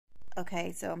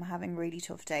Okay, so I'm having a really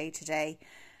tough day today.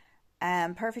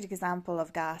 Perfect example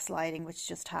of gaslighting, which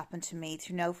just happened to me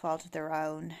through no fault of their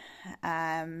own.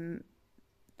 Um,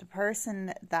 the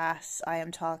person that I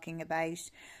am talking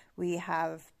about, we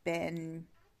have been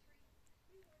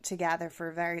together for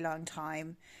a very long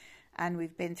time, and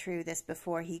we've been through this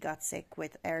before he got sick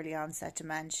with early onset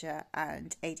dementia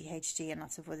and ADHD and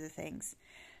lots of other things.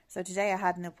 So today I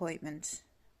had an appointment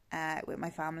with my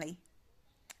family,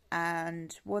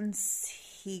 and once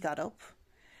he got up,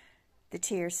 the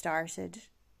tears started,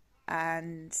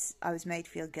 and I was made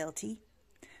feel guilty.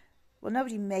 Well,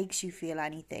 nobody makes you feel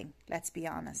anything, let's be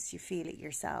honest. You feel it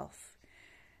yourself.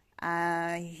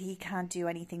 He can't do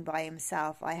anything by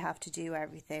himself. I have to do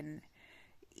everything.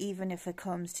 Even if it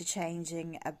comes to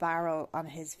changing a barrel on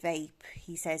his vape,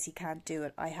 he says he can't do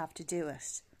it. I have to do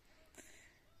it.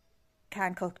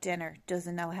 Can't cook dinner,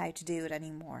 doesn't know how to do it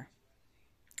anymore.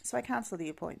 So I cancelled the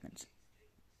appointment.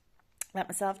 Let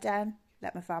myself down,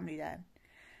 let my family down.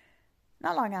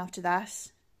 Not long after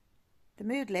that, the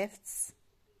mood lifts,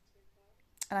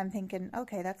 and I'm thinking,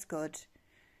 okay, that's good.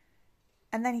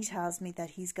 And then he tells me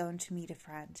that he's going to meet a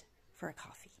friend for a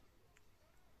coffee.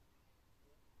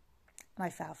 And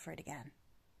I fell for it again.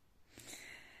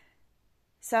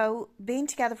 So, being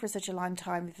together for such a long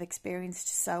time, we've experienced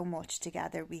so much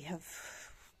together. We have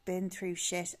been through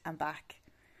shit and back.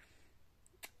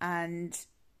 And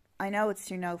I know it's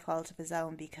through no fault of his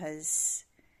own, because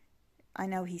I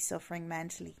know he's suffering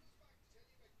mentally.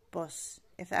 But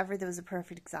if ever there was a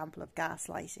perfect example of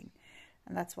gaslighting,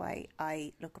 and that's why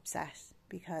I look upset,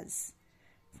 because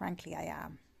frankly I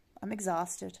am. I'm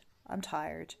exhausted. I'm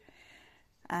tired.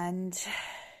 And,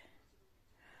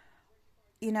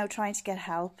 you know, trying to get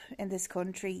help in this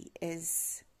country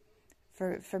is,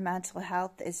 for mental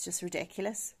health, is just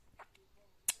ridiculous.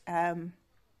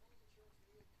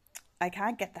 I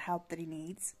can't get the help that he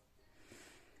needs.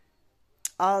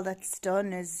 All that's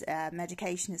done is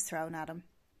medication is thrown at him.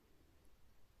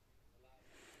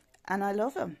 And I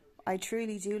love him. I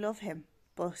truly do love him.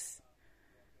 But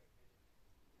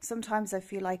sometimes I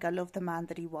feel like I love the man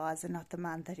that he was and not the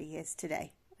man that he is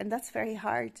today. And that's very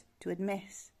hard to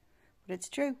admit. But it's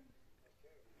true.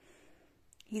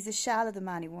 He's a shell of the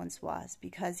man he once was,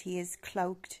 because he is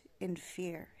cloaked in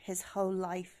fear. His whole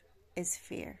life is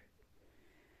fear.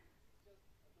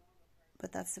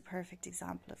 But that's the perfect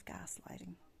example of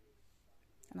gaslighting.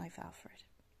 And I fell for it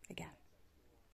again.